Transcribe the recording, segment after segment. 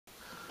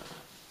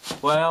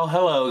Well,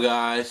 hello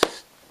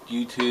guys,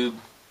 YouTube,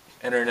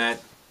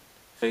 internet,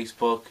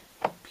 Facebook,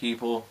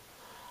 people.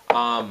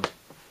 I'm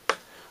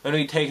going to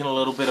be taking a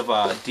little bit of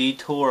a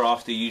detour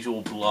off the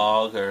usual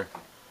blog or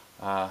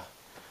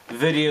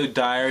video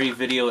diary,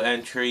 video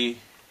entry,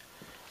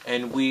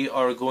 and we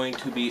are going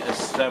to be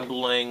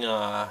assembling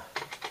the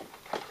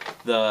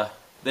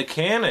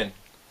cannon,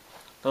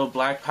 little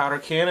black powder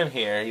cannon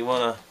here. You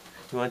wanna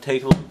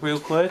take a look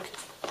real quick?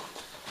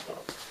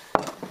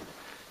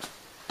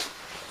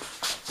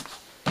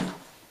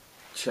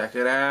 Check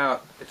it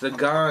out. It's a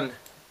gun.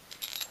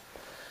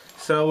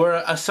 So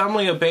we're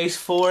assembling a base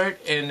for it,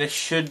 and this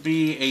should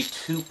be a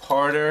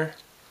two-parter.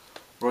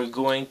 We're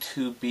going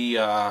to be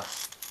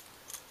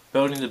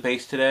building the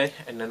base today,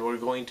 and then we're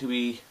going to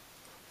be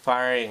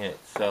firing it.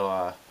 So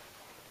I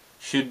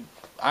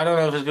don't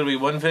know if it's going to be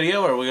one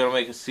video or we're going to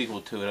make a sequel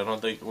to it. I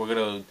think we're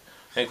going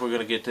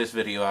to get this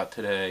video out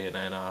today, and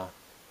then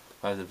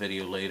have the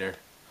video later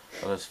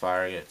of us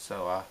firing it.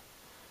 So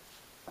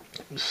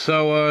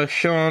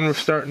Shawn, we're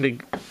starting to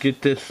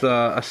get this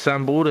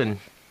assembled, and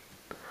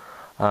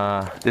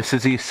this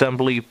is the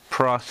assembly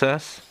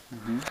process.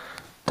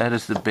 That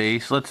is the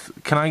base.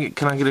 Can I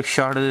get a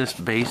shot of this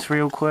base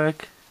real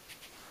quick?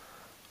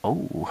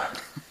 Oh,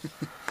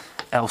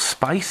 El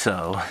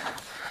Spiso.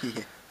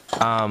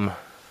 Yeah.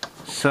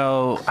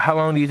 So how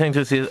long do you think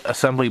this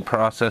assembly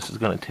process is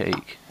going to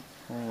take?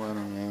 Oh, I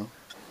don't know.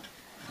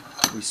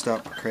 If we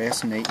stop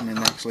procrastinating and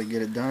actually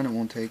get it done, it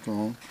won't take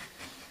long.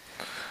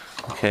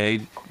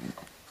 Okay,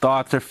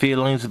 thoughts or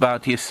feelings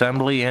about the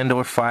assembly and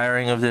or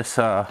firing of this?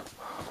 I'm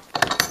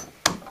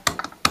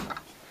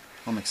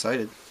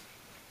excited.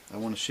 I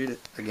want to shoot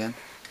it again.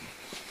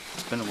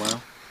 It's been a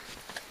while.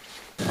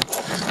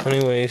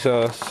 Anyways,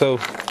 so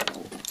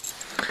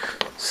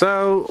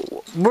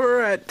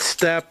we're at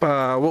step,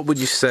 what would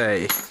you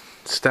say?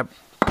 Step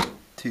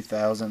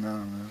 2000, I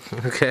don't know.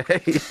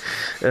 Okay.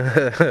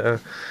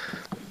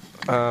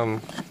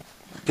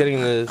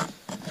 Getting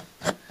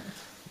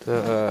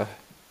the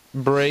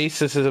brace.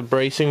 This is a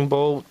bracing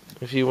bolt,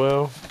 if you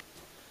will.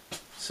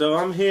 So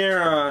I'm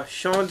here,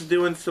 Shawn's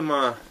doing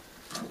some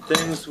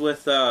things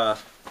with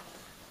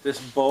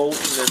this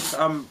bolt, and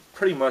I'm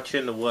pretty much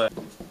in the way.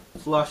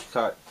 Flush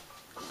cut.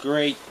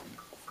 Great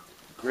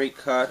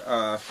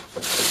cut.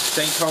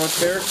 St. Colin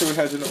Territory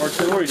has an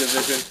artillery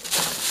division.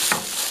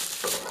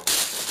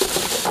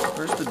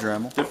 Where's the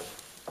Dremel? The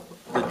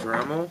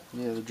Dremel?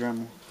 Yeah, the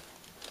Dremel.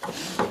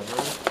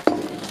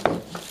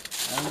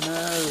 Oh no.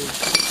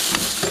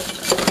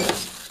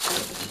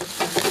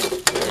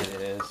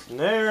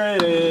 There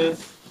it is.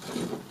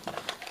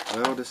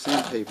 Well, the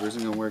sandpaper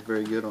isn't going to work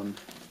very good on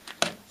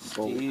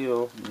bolt.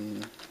 Steel.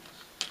 Yeah.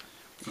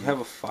 You have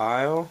a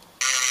file?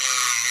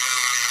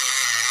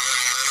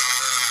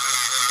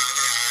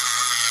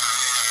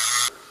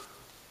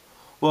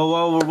 Well,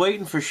 while we're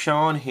waiting for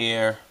Shawn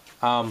here,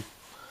 let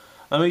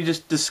me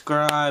just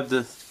describe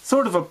the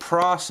sort of a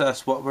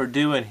process. What we're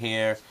doing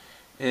here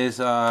is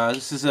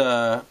this is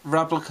a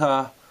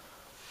replica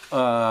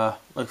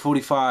like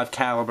 45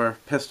 caliber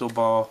pistol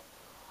ball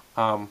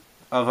of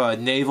a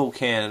naval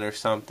cannon or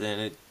something.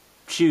 It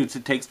shoots.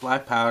 It takes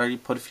black powder. You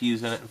put a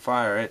fuse in it and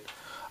fire it.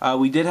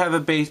 We did have a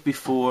base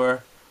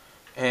before,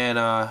 and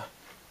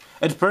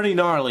it's pretty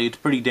gnarly. It's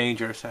pretty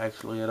dangerous,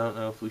 actually. I don't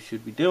know if we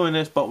should be doing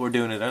this, but we're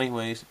doing it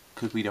anyways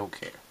because we don't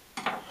care.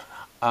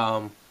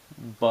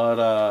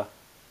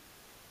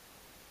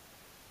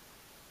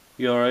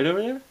 You all right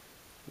over there?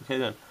 Okay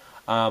then.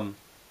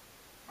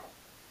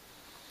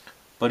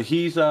 But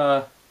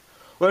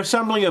we're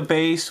assembling a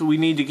base. We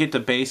need to get the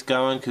base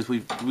going because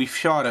we've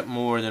shot it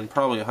more than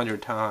probably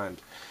 100 times,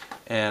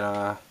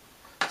 and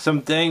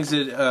some things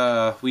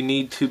that we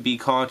need to be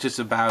conscious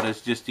about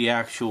is just the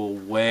actual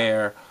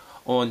wear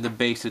on the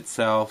base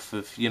itself.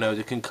 If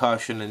the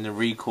concussion and the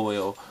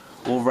recoil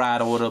will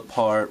rattle it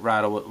apart,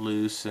 rattle it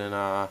loose, and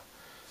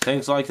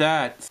things like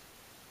that.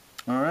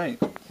 Alright,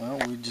 well,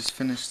 we just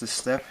finished the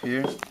step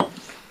here.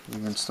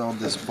 We've installed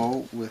this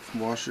bolt with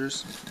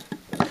washers,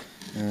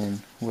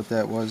 and what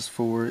that was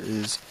for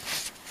is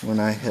when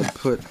I had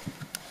put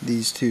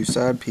these two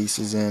side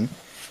pieces in,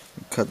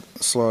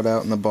 slowed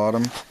out in the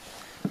bottom,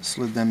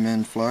 slid them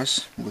in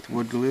flush with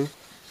wood glue,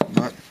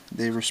 but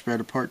they were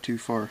spread apart too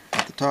far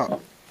at the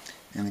top,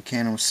 and the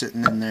cannon was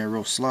sitting in there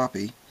real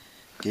sloppy.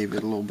 Gave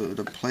it a little bit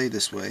of play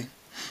this way,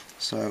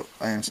 so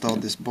I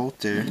installed this bolt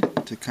there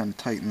to kind of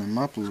tighten them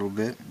up a little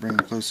bit, bring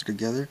them closer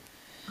together,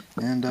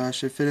 and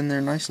should fit in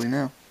there nicely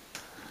now.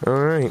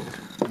 Alright.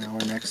 Now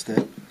our next step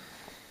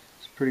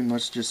is pretty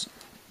much just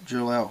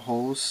drill out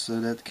holes so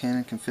that the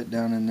cannon can fit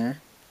down in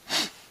there,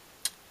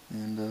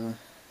 and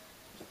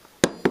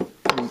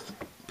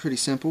pretty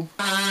simple.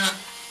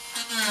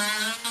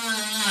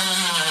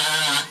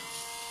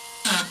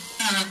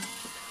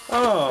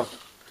 Oh,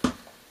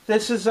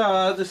 this is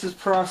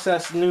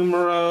process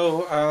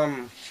numero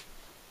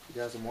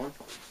 2001.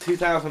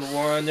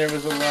 2001. There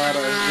was a lot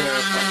of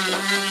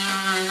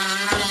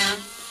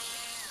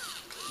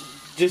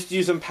just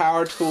using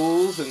power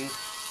tools and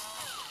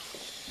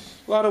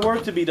a lot of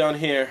work to be done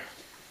here.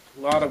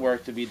 A lot of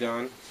work to be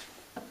done.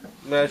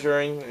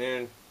 measuring,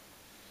 and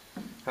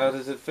how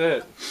does it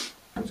fit?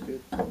 That's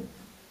good.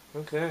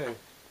 Okay.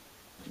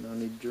 Now I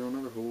need to drill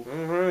another hole.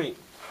 Alright.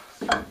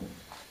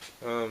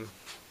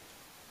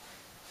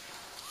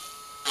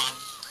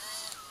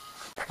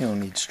 You don't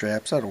need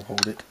straps, that'll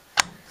hold it.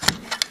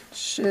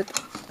 Shit.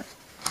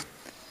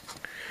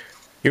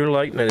 You're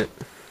lightening it.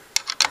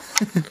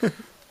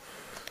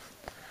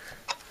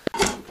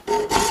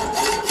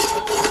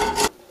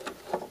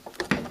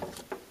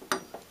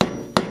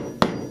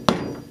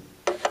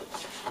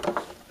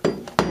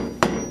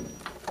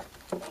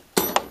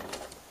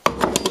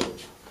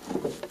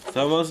 It's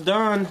almost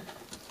done.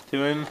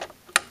 Doing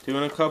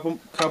a couple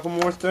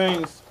more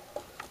things.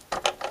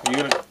 Are you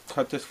gonna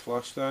cut this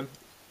flush then?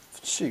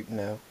 Shoot,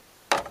 no.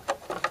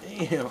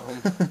 Damn.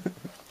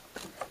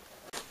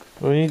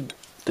 We need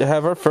to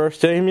have our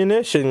first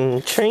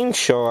ammunition chain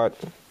shot.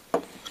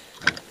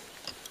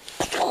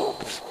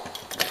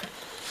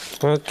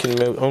 That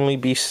can only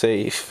be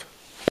safe.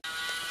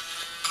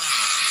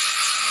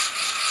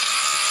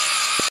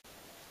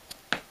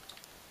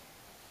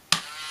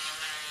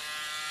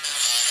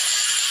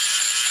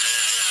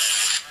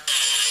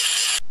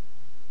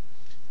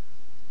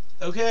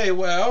 Okay,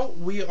 well,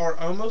 we are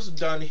almost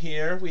done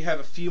here. We have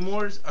a few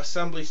more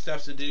assembly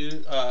steps to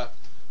do.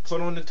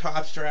 Put on the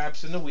top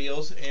straps and the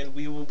wheels, and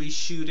we will be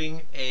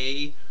shooting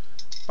a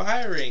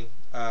firing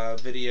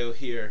video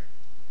here.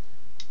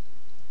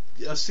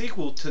 A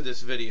sequel to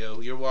this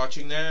video you're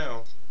watching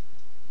now.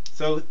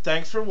 So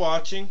thanks for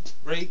watching.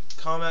 Rate,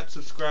 comment,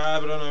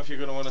 subscribe. I don't know if you're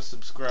going to want to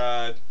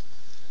subscribe.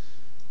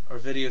 Our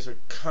videos are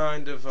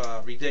kind of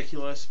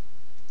ridiculous.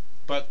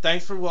 But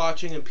thanks for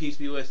watching, and peace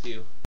be with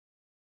you.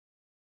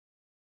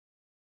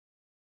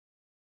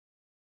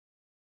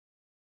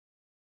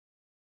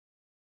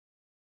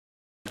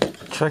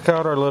 Check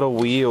out our little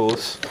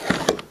wheels.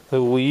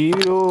 The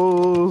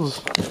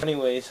wheels.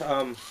 Anyways, just a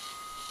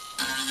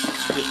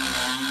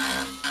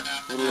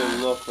little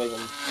look like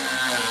them.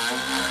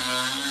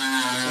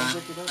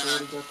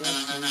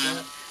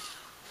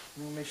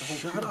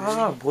 Shut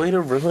up! Way to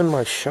ruin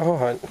my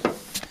shot. I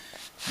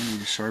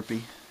need a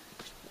Sharpie.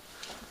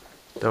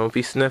 Don't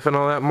be sniffing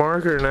all that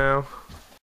marker now.